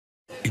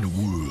In a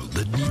world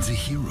that needs a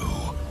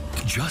hero,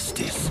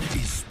 justice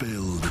is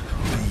spelled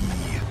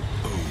B-O-X.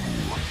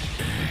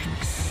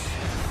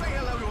 Say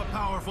hello to a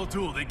powerful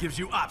tool that gives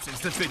you options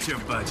to fit your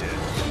budget.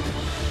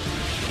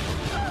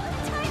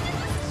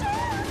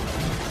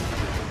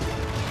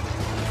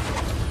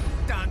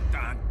 Dun,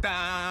 dun,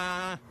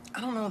 dun.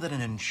 I don't know that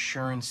an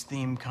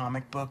insurance-themed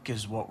comic book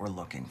is what we're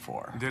looking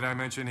for. Did I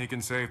mention he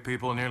can save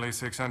people nearly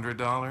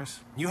 $600?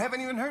 You haven't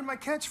even heard my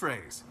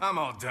catchphrase. I'm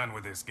all done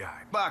with this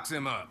guy. Box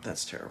him up.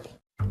 That's terrible.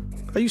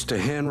 I used to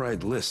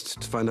handwrite lists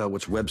to find out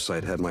which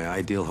website had my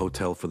ideal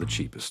hotel for the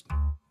cheapest.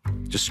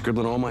 Just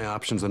scribbling all my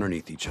options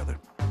underneath each other.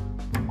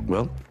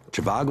 Well,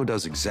 Trivago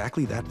does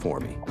exactly that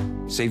for me,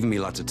 saving me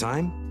lots of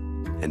time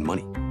and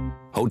money.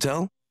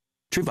 Hotel,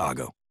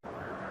 Trivago.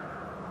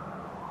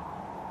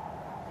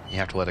 You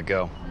have to let it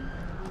go.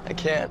 I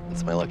can't.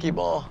 It's my lucky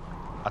ball.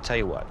 I'll tell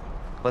you what.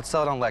 Let's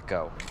sell it on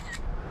letgo.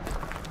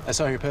 I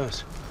saw your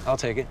post. I'll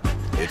take it.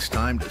 It's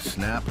time to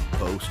snap,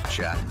 post,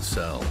 chat, and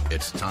sell.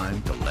 It's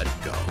time to let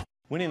go.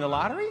 Winning the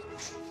lottery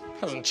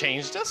hasn't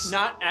changed us.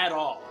 Not at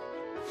all.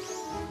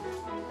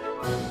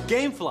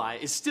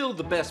 GameFly is still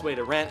the best way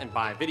to rent and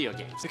buy video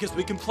games because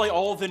we can play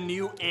all the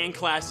new and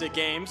classic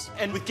games.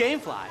 And with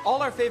GameFly,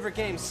 all our favorite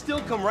games still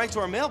come right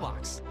to our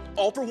mailbox.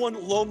 All for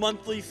one low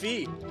monthly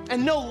fee.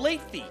 And no late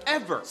fee,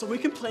 ever. So we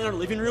can play in our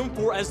living room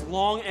for as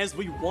long as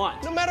we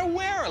want. No matter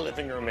where our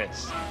living room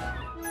is.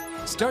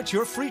 Start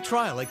your free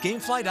trial at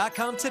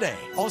GameFly.com today.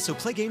 Also,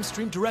 play games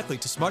streamed directly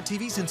to smart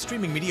TVs and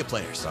streaming media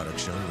players. Product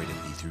shown rated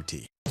E through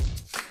T.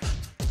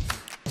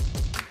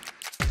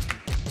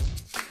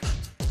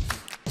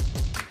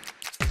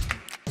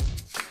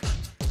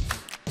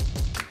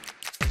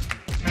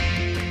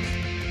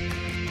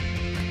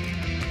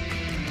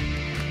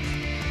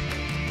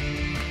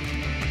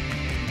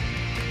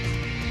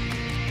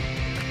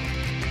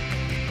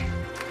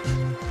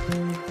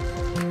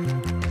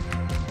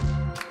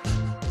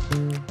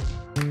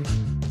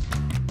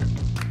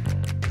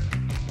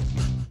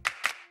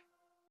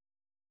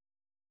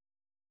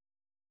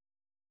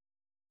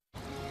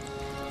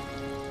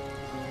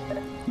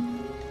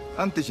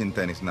 I'm teaching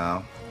tennis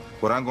now,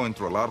 but I'm going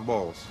through a lot of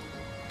balls.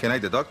 Can I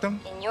deduct them?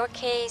 In your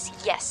case,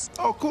 yes.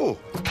 Oh, cool.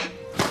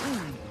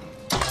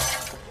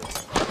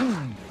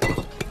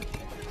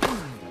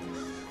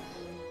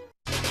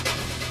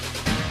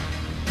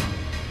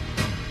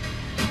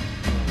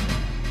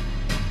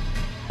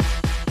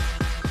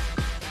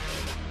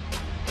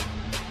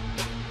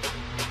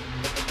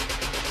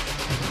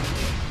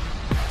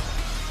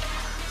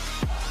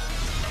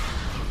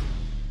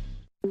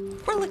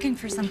 We're looking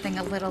for something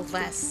a little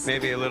less.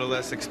 Maybe a little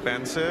less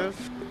expensive?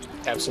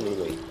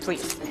 Absolutely.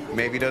 Please.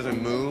 Maybe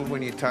doesn't move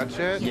when you touch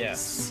it?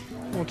 Yes.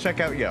 Well, check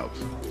out Yelp.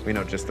 We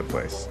know just the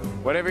place.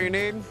 Whatever you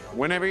need,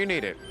 whenever you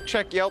need it.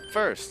 Check Yelp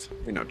first.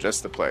 We know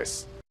just the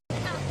place.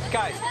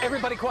 Guys,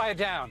 everybody quiet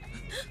down,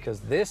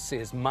 because this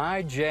is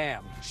my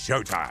jam.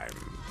 Showtime.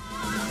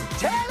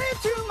 Tell it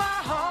to my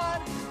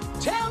heart.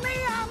 Tell me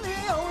I'm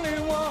the only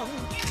one.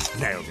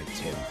 Nailed it,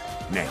 Tim.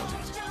 Nailed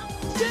it.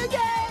 The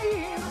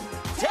game.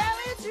 Tell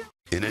it to...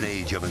 In an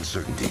age of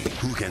uncertainty,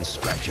 who can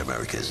scratch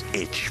America's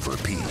itch for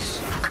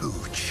peace?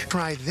 Cooch.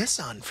 Try this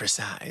on for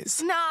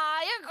size. Nah,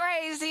 you're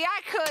crazy.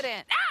 I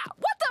couldn't. Ah,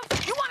 what the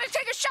f? You want to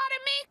take a shot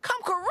at me?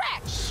 Come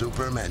correct.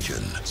 Super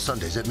Mansion.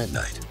 Sundays at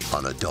midnight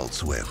on Adult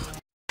Swim.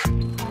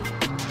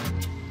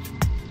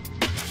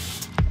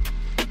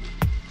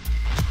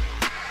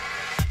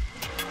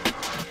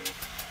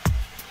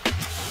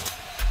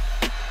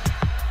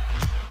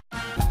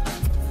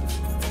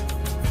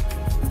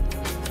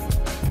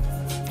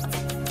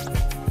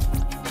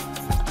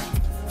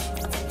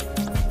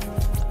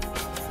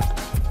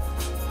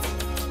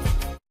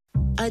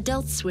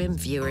 Adult Swim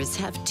viewers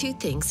have two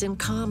things in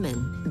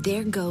common.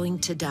 They're going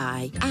to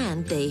die,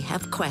 and they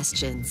have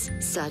questions,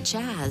 such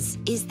as,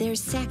 is there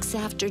sex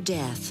after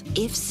death?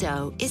 If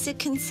so, is it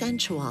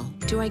consensual?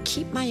 Do I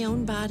keep my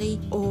own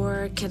body,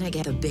 or can I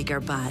get a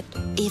bigger butt?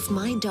 If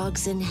my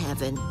dog's in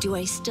heaven, do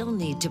I still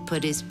need to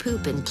put his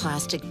poop in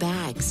plastic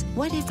bags?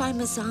 What if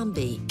I'm a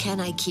zombie? Can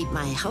I keep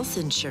my health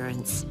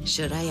insurance?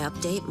 Should I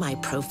update my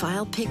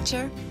profile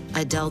picture?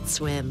 Adult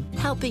Swim,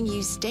 helping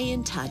you stay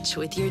in touch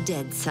with your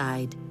dead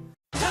side.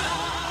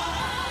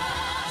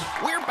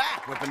 We're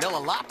back with vanilla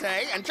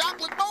latte and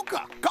chocolate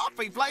mocha,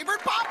 coffee-flavored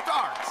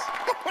Pop-Tarts.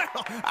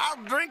 Well, I'll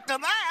drink to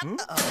that.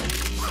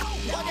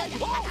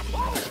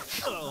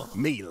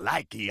 Me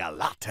likey a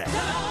latte.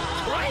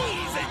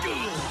 Crazy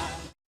good.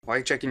 Why are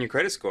you checking your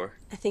credit score?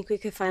 I think we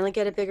could finally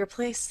get a bigger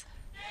place.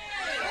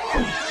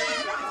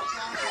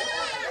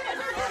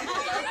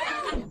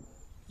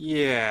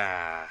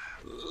 Yeah.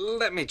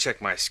 Let me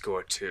check my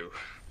score, too.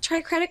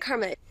 Try Credit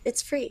Karma.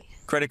 It's free.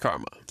 Credit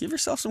Karma. Give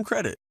yourself some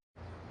credit.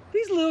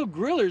 These little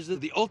grillers are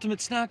the ultimate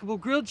snackable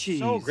grilled cheese.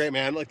 So great,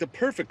 man. Like the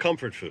perfect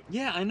comfort food.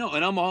 Yeah, I know,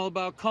 and I'm all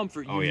about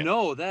comfort. Oh, you yeah.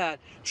 know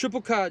that.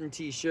 Triple cotton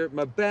t-shirt,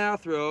 my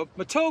bathrobe,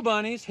 my toe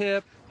bunnies,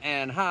 hip,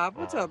 and hop.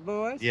 What's up,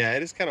 boys? Yeah,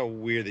 it is kind of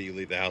weird that you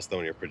leave the house though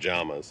in your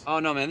pajamas. Oh,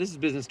 no, man, this is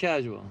business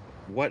casual.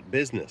 What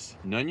business?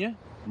 Nunya?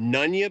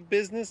 Nunya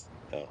business?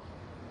 Oh.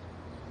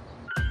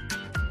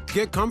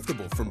 Get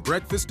comfortable from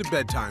breakfast to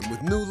bedtime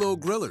with new low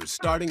grillers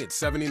starting at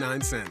 79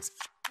 cents.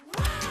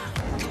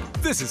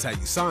 This is how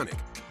you Sonic.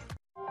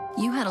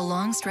 You had a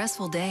long,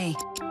 stressful day,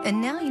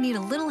 and now you need a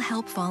little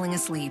help falling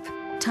asleep.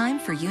 Time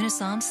for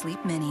Unison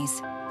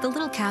SleepMinis. The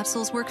little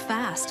capsules work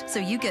fast, so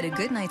you get a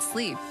good night's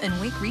sleep and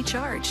wake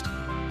recharged.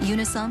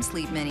 Unison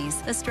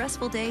SleepMinis. A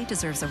stressful day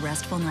deserves a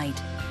restful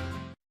night.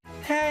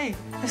 Hey,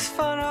 it's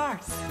Fun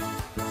Arts.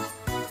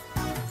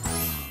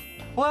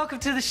 Welcome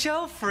to the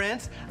show,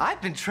 friends.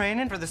 I've been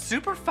training for the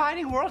Super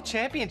Fighting World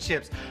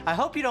Championships. I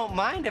hope you don't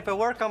mind if I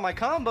work on my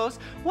combos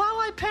while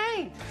I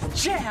paint.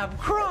 Jab,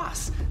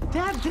 cross,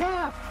 dab,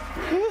 dab,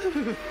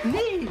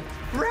 knee,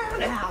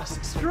 roundhouse,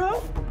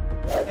 stroke.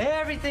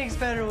 Everything's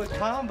better with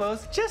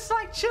combos, just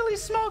like Chili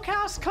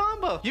Smokehouse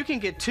Combo. You can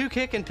get 2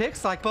 kick and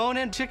picks like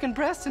bone-in chicken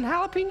breast and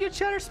jalapeno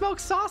cheddar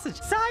smoked sausage,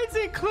 sides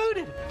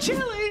included.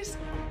 Chili's.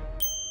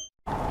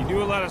 You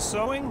do a lot of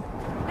sewing?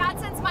 Not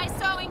since my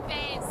sewing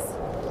phase.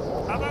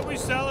 How about we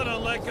sell it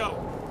on letgo?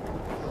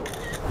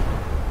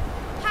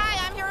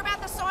 Hi, I'm here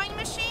about the sewing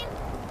machine.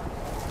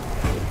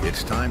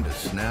 It's time to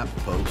snap,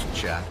 post,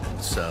 chat,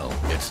 and sell.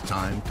 It's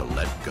time to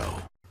let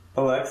go.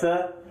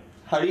 Alexa,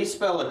 how do you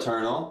spell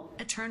eternal?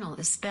 Eternal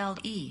is spelled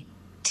E-T-E-R-N-A-L.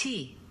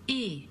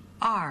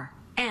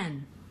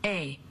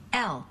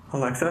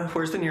 Alexa,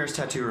 where's the nearest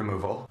tattoo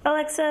removal?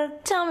 Alexa,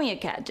 tell me a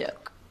cat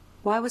joke.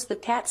 Why was the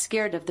cat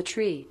scared of the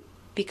tree?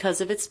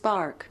 Because of its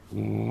bark.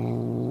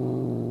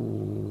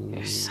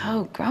 You're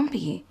so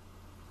grumpy.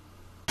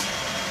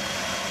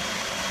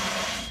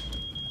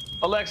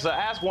 Alexa,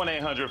 ask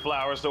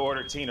 1-800-Flowers to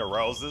order Tina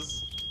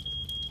roses.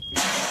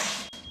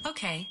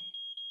 Okay.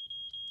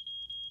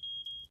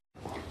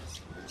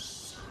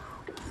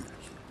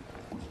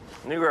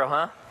 New girl,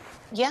 huh?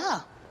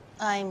 Yeah,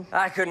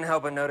 I couldn't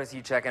help but notice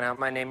you checking out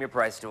my Name Your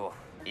Price tool.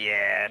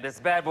 Yeah, this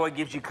bad boy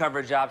gives you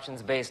coverage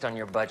options based on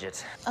your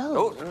budget.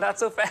 Oh. Oh, not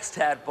so fast,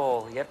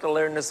 tadpole. You have to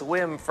learn to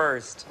swim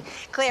first.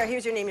 Claire,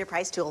 here's your Name Your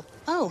Price tool.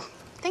 Oh,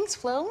 thanks,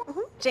 Flo.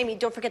 Jamie,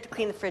 don't forget to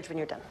clean the fridge when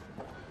you're done.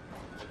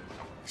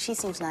 She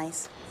seems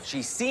nice.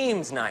 She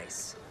seems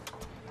nice.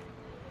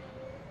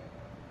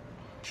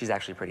 She's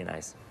actually pretty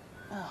nice.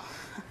 Oh.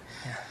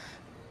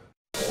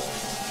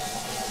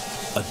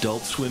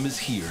 Adult Swim is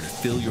here to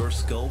fill your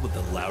skull with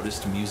the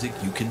loudest music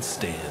you can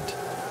stand.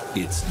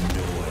 It's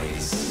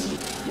noise.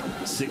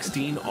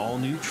 16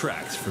 all-new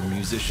tracks from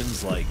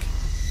musicians like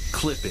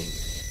Clipping,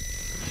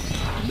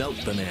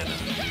 Melt Banana,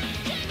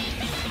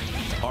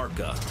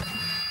 Arca,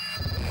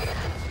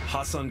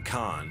 Hassan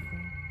Khan.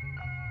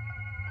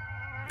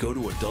 Go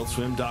to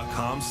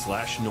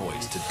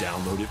adultswim.com/noise to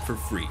download it for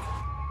free.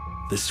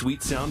 The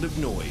sweet sound of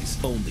noise,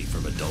 only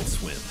from Adult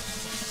Swim.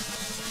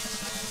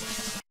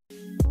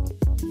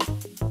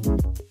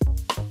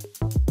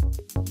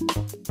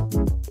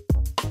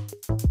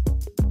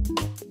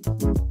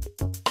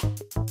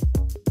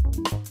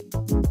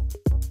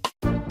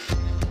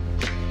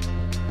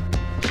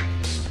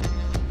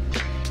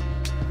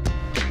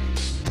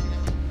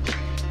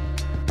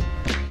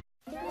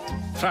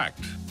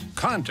 Fact,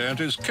 content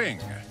is king.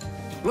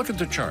 Look at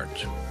the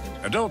chart.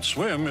 Adult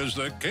Swim is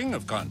the king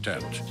of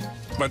content.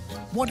 But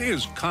what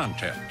is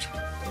content?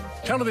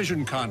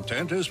 Television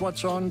content is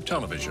what's on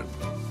television.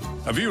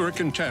 A viewer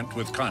content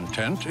with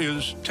content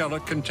is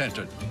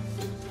telecontented.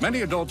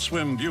 Many Adult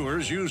Swim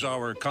viewers use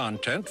our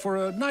content for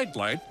a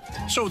nightlight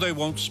so they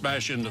won't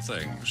smash into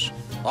things,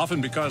 often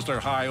because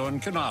they're high on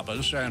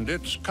cannabis and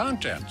its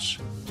contents.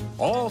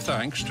 All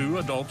thanks to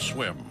Adult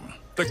Swim,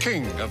 the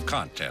king of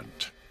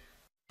content.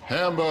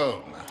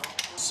 Hambone,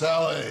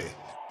 Sally,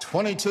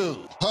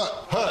 22,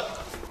 hut.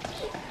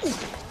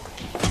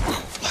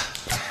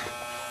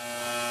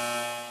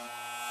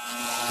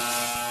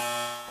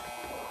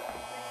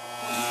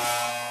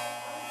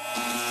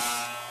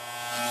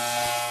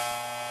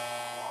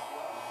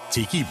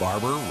 Tiki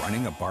Barber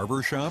running a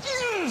barber shop?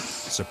 Yes!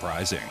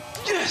 Surprising.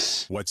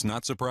 Yes! What's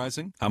not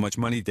surprising? How much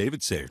money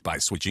David saved by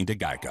switching to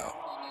Geico.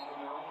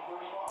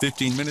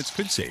 15 minutes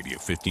could save you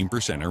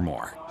 15% or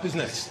more. Who's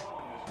next?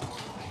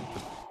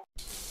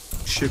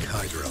 Schick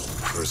Hydro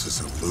versus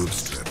a lube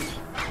strip.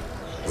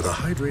 With a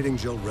hydrating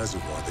gel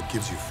reservoir that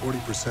gives you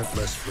 40%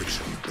 less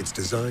friction, it's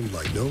designed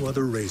like no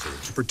other razor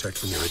to protect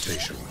from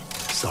irritation.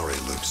 Sorry,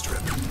 lube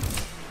strip.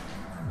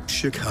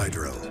 Schick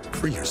Hydro.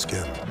 Free your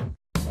skin.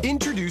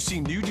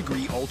 Introducing New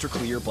Degree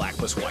UltraClear Black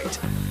Plus White.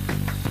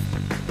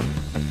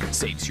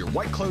 Saves your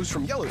white clothes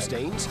from yellow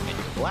stains and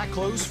your black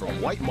clothes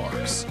from white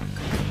marks.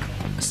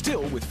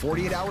 Still with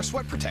 48-hour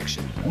sweat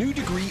protection. New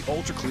Degree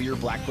UltraClear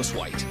Black Plus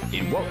White.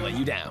 It won't let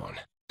you down.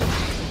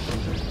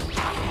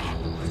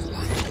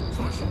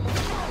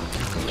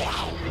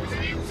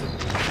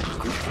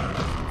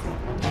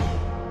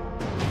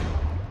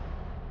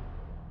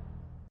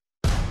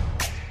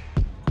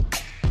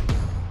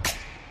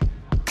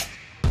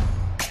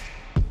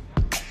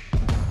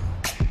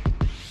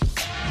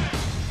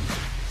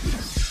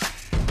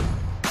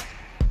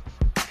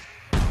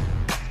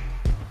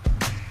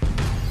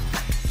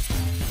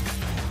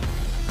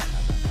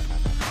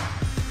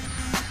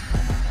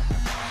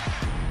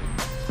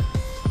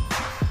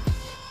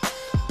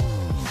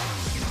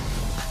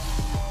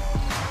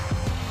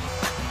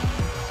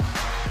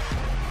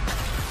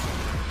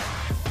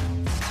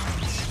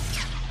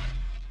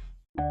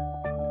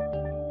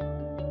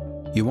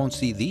 You won't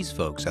see these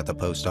folks at the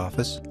post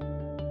office.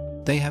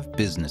 They have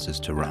businesses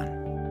to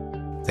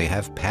run. They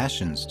have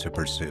passions to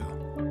pursue.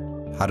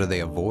 How do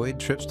they avoid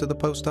trips to the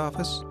post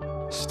office?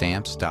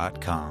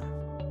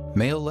 Stamps.com.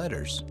 Mail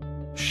letters.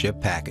 Ship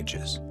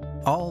packages.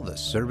 All the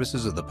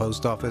services of the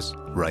post office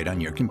right on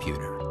your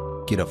computer.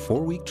 Get a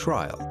 4-week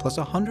trial plus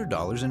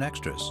 $100 in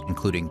extras,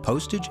 including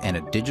postage and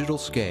a digital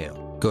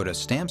scale. Go to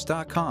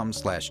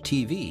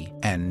stamps.com/TV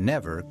and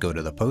never go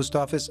to the post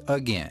office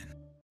again.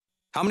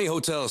 How many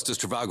hotels does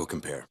Trivago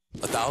compare?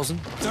 1,000?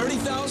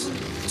 30,000?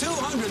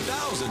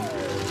 200,000?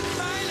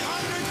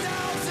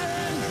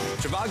 900,000!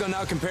 Trivago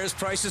now compares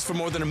prices for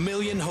more than 1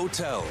 million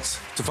hotels.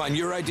 To find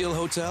your ideal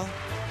hotel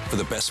for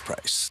the best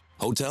price.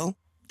 Hotel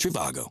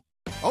Trivago.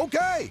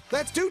 Okay,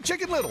 that's 2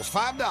 Chicken Littles,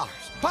 $5.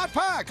 Pot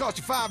pie cost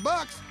you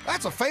 $5.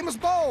 That's a famous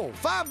bowl,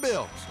 5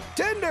 bills.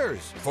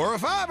 Tenders for a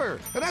 $5,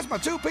 and that's my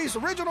 2-piece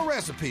original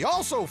recipe,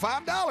 also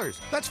 $5.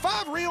 That's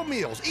 5 real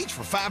meals, each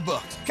for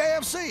 $5.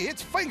 KFC,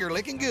 it's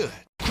finger-licking good.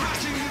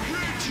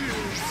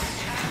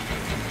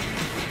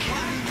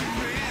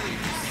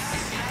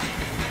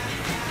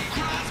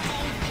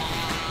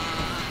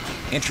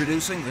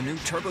 Introducing the new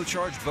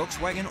turbocharged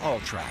Volkswagen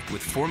Alltrack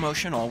with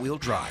 4Motion all-wheel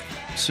drive,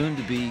 soon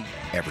to be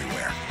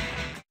everywhere.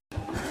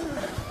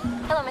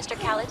 Hello, Mr.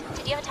 Khaled.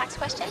 Did you have a tax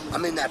question?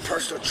 I'm in that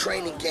personal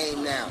training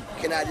game now.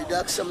 Can I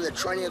deduct some of the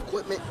training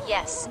equipment?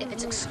 Yes, if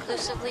it's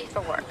exclusively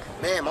for work.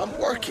 Ma'am, I'm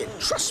working.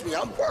 Trust me,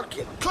 I'm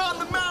working. Climb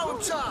the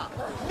mountaintop.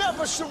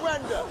 Never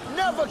surrender.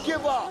 Never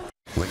give up.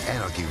 When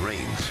anarchy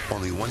reigns,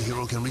 only one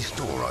hero can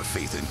restore our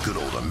faith in good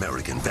old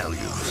American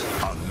values.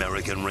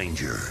 American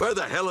Ranger. Where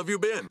the hell have you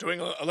been?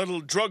 Doing a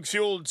little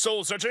drug-fueled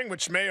soul-searching,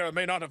 which may or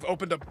may not have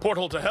opened a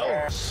portal to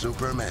hell.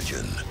 Super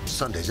Mansion.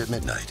 Sundays at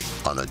midnight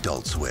on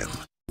Adult Swim.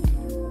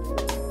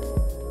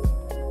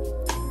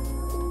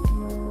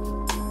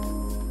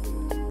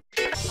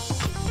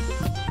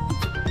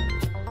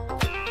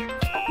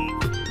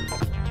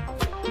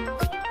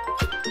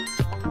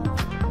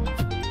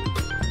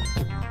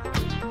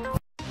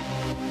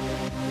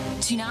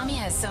 Toonami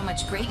has so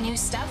much great new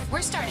stuff,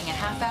 we're starting a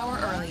half hour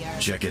earlier.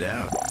 Check it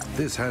out.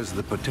 This has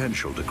the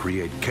potential to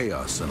create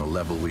chaos on a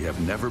level we have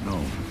never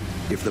known.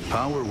 If the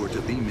power were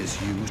to be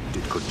misused,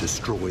 it could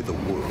destroy the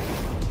world.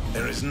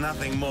 There is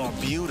nothing more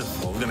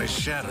beautiful than a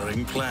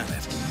shattering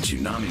planet.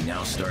 Toonami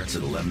now starts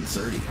at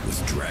 11:30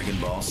 with Dragon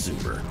Ball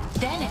Super.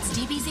 Then it's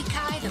DBZ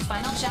Kai, the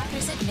final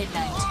chapters at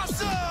midnight.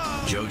 Awesome!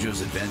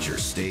 JoJo's Adventure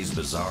stays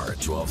bizarre at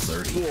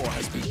 12:30. War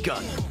has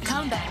begun.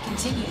 Combat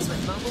continues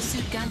with Mobile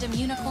Suit Gundam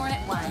Unicorn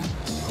at 1.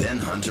 Then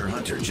Hunter x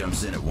Hunter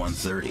jumps in at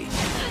 1:30.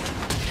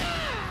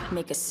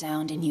 Make a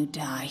sound and you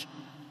die.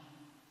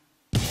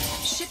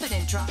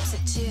 Shippuden drops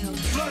at 2.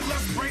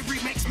 Bloodlust bravery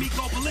makes me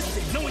go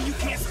ballistic. Knowing you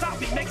can't stop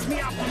me makes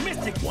me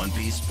optimistic. One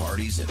Piece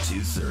parties at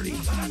 2:30.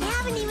 I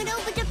haven't even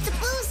opened up the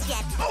booze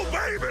yet. Oh,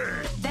 baby!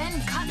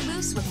 Then cut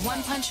loose with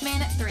One Punch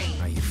Man at 3.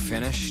 Are you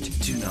finished?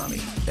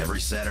 Toonami, every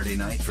Saturday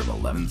night from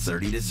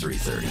 11:30 to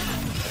 3:30.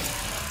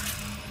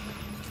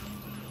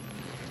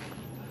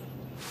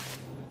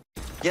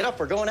 Get up,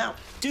 we're going out.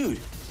 Dude,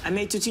 I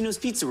made Totino's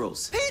pizza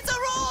rolls. Pizza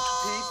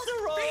rolls! Pizza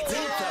rolls!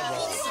 Pizza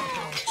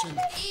rolls!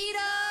 Eat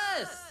us!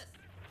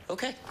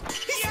 Okay.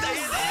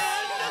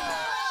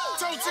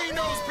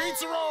 Totino's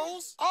pizza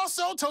rolls.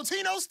 Also,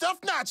 Totino's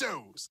stuffed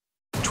nachos.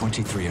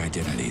 23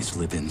 identities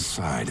live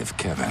inside of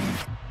Kevin.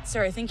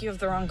 Sir, I think you have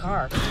the wrong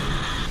car.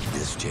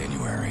 This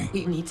January,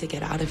 We need to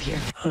get out of here.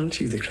 Aren't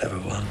you the clever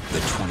one? the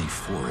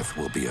 24th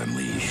will be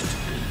unleashed.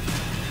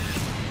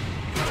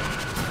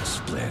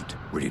 Split,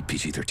 rated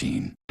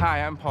PG-13.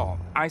 Hi, I'm Paul.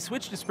 I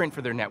switched to Sprint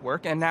for their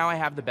network, and now I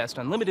have the best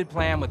unlimited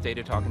plan with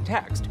data, talk, and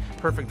text.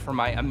 Perfect for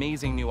my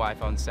amazing new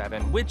iPhone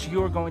 7, which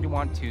you're going to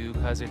want too,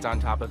 because it's on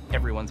top of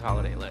everyone's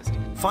holiday list.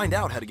 Find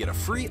out how to get a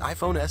free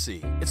iPhone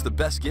SE. It's the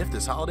best gift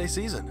this holiday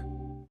season.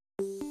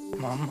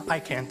 Mom, I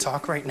can't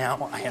talk right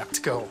now. I have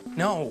to go.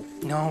 No,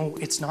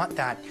 it's not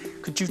that.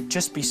 Could you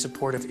just be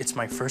supportive? It's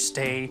my first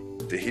day.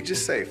 Did he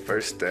just say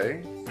first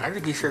day? I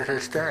think he said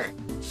first day.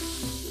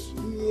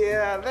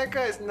 Yeah, that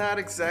guy's not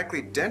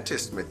exactly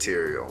dentist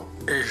material.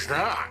 He's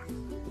not.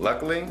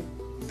 Luckily,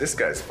 this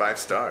guy's 5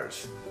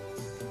 stars.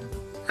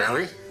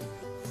 Really?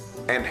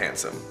 And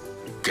handsome.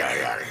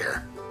 Get out of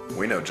here.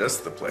 We know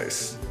just the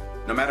place.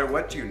 No matter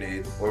what you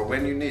need or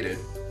when you need it,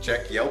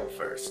 check Yelp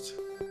first.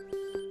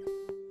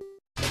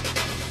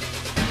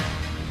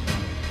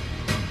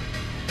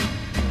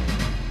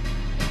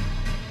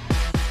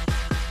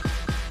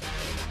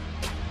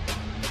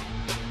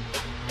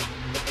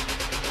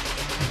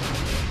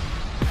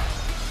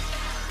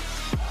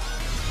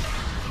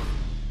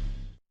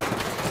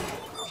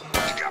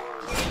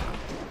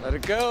 Let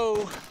it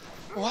go.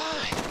 Why?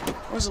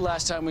 When was the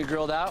last time we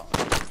grilled out?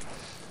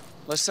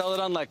 Let's sell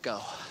it on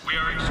letgo. We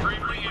are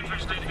extremely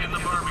interested in the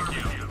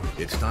barbecue.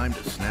 It's time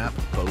to snap,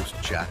 post,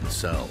 chat, and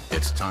sell.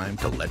 It's time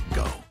to let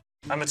go.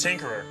 I'm a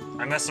tinkerer.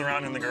 I mess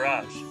around in the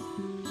garage.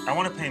 I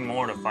want to pay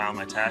more to file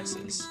my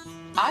taxes.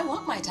 I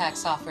want my tax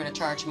software to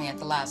charge me at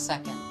the last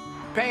second.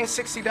 Paying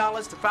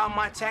 $60 to file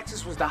my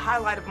taxes was the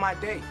highlight of my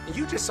day, and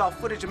you just saw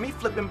footage of me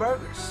flipping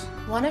burgers.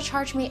 Want to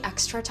charge me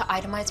extra to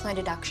itemize my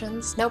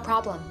deductions? No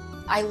problem.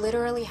 I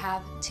literally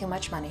have too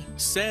much money.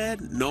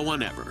 Said no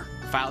one ever.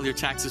 File your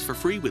taxes for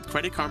free with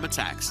Credit Karma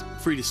Tax.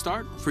 Free to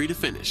start, free to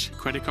finish.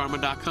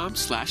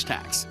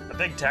 CreditKarma.com/tax. A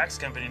big tax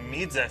company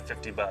needs that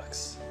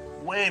 $50.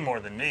 Way more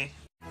than me.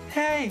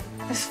 Hey,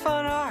 it's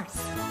Fun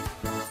Arts.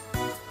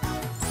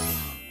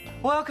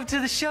 Welcome to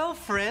the show,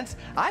 friends.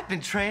 I've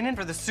been training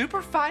for the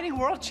Super Fighting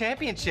World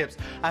Championships.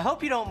 I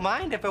hope you don't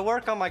mind if I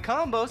work on my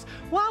combos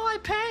while I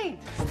paint.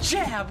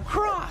 Jab,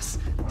 cross,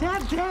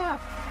 dab, dab,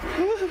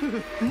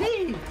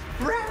 knee,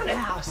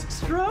 roundhouse,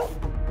 stroke.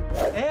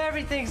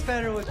 Everything's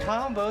better with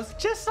combos,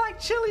 just like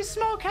Chili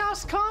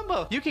Smokehouse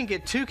Combo. You can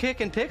get 2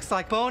 kick and picks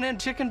like bone-in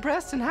chicken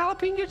breast and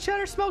jalapeno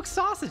cheddar smoked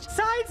sausage,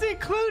 sides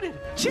included.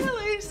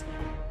 Chili's.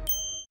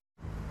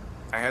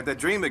 I had that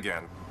dream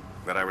again,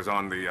 that I was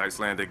on the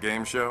Icelandic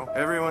game show.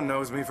 Everyone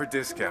knows me for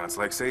discounts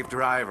like Safe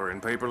Driver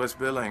and paperless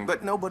billing,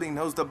 but nobody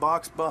knows the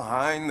box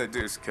behind the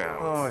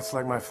discount. Oh, it's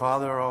like my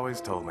father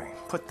always told me.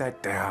 Put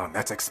that down,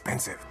 that's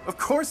expensive. Of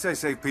course I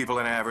save people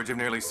an average of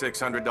nearly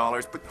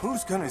 $600, but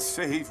who's gonna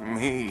save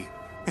me?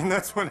 And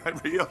that's when I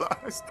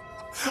realized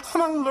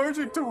I'm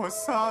allergic to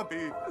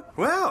wasabi.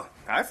 Well,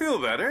 I feel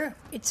better.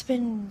 It's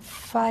been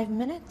 5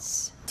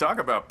 minutes. Talk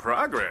about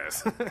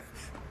progress.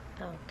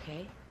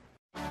 Okay.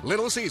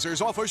 Little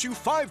Caesars offers you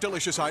 5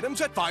 delicious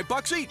items at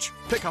 $5 each.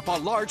 Pick up a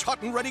large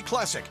hot and ready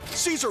classic,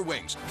 Caesar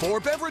wings, 4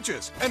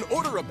 beverages, and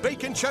order a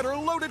bacon cheddar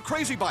loaded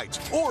Crazy Bites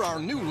or our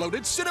new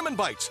loaded cinnamon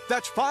bites.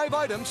 That's 5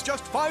 items,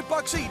 just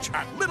 $5 each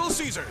at Little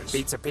Caesars.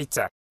 Pizza,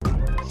 pizza.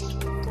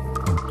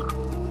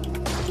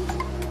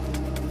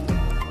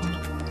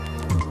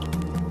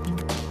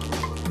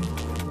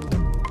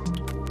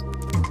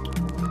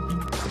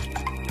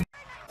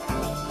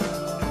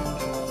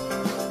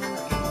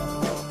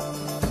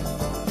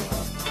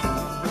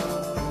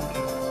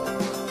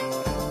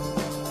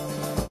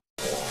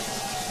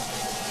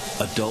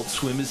 Adult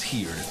Swim is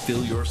here to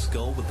fill your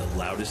skull with the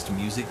loudest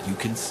music you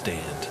can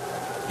stand.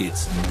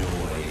 It's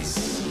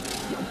noise.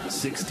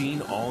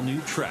 16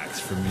 all-new tracks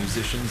from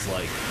musicians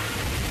like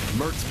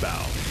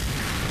Mertzbau,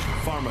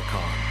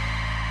 Pharmakon,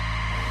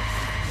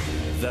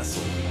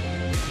 Vessel,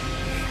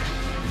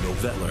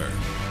 Noveller.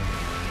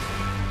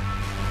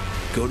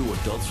 Go to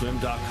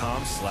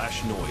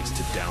adultswim.com/noise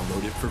to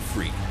download it for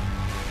free.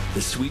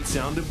 The sweet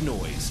sound of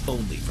noise,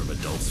 only from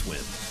Adult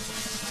Swim.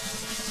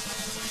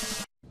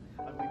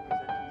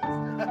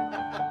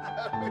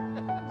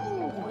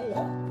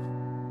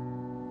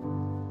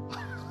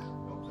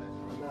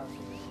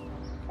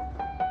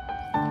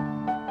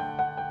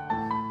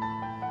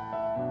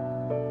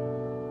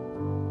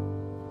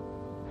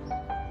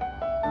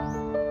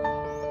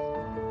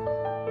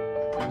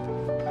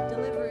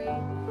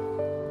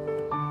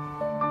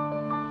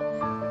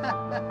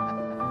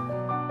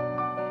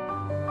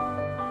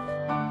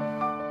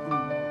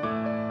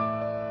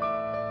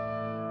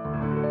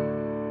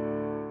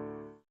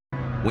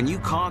 When you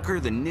conquer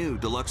the new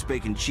Deluxe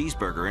Bacon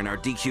Cheeseburger in our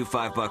DQ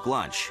 $5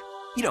 lunch,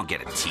 you don't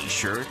get a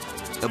t-shirt,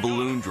 a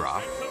balloon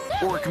drop,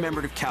 or a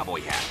commemorative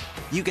cowboy hat.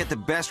 You get the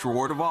best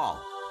reward of all,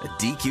 a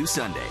DQ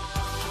Sundae.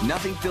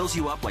 Nothing fills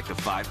you up like the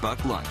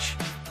 $5 lunch.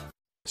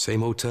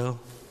 Same hotel?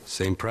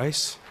 Same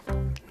price?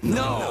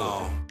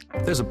 No!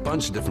 There's a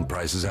bunch of different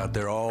prices out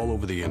there all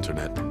over the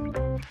internet.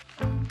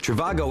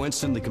 Trivago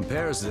instantly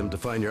compares them to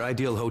find your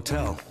ideal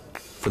hotel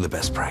for the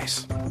best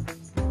price.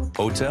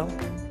 Hotel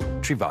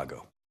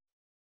Trivago.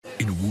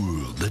 In a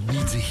world that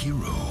needs a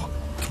hero,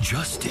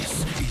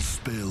 justice is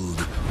spelled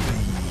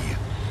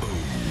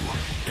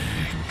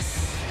B-O-X.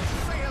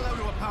 Say hello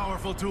to a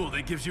powerful tool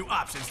that gives you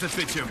options to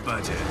fit your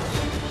budget.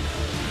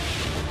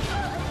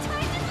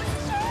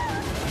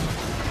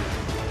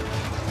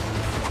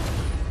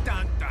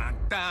 Dun, dun,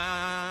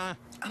 dun.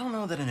 I don't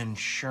know that an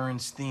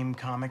insurance-themed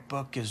comic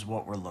book is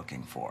what we're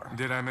looking for.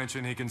 Did I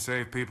mention he can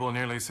save people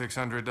nearly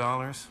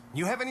 $600?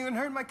 You haven't even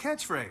heard my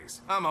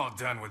catchphrase. I'm all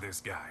done with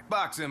this guy.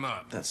 Box him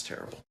up. That's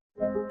terrible.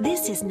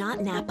 This is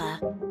not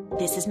Napa.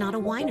 This is not a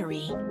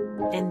winery.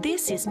 And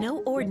this is no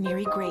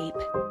ordinary grape.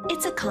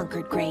 It's a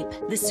Concord grape,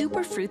 the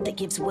super fruit that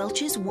gives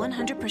Welch's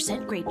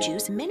 100% grape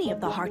juice many of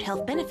the heart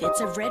health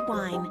benefits of red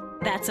wine.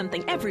 That's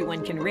something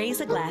everyone can raise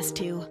a glass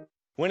to.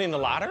 Winning the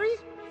lottery?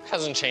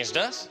 Hasn't changed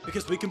us.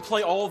 Because we can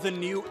play all the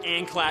new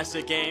and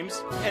classic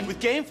games. And with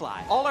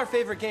GameFly, all our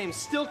favorite games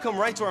still come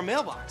right to our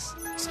mailbox.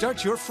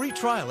 Start your free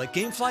trial at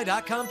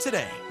GameFly.com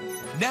today.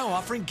 Now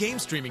offering game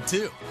streaming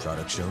too.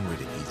 Product shown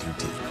rated E through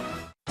D.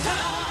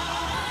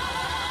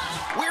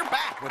 We're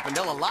back with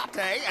vanilla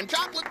latte and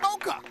chocolate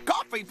mocha,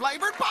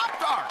 coffee-flavored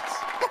Pop-Tarts.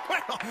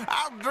 Well,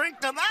 I'll drink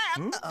to that.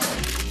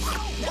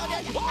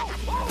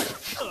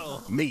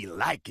 Me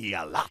likey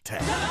a latte.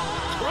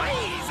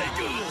 Crazy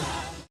good.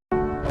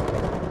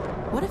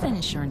 What if an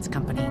insurance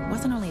company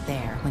wasn't only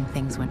there when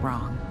things went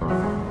wrong?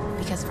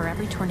 Because for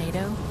every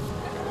tornado,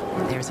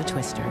 there's a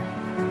twister.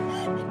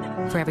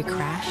 For every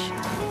crash,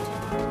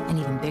 an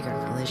even bigger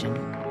collision.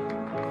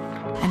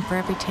 And for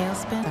every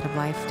tailspin out of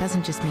life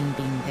doesn't just mean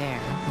being there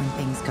when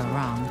things go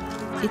wrong.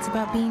 It's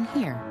about being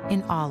here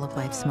in all of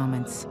life's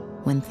moments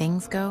when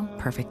things go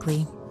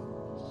perfectly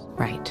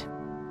right.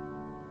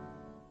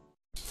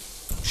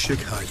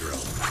 Schick Hydro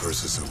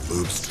versus a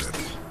lube strip.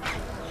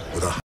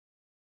 With a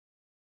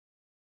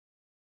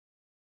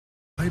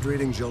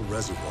hydrating gel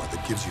reservoir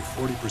that gives you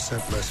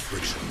 40% less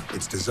friction.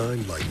 It's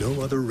designed like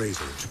no other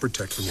razor to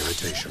protect from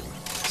irritation.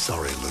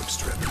 Sorry, lube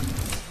strip.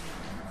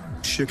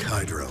 Schick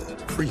Hydro.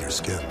 Free your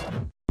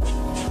skin.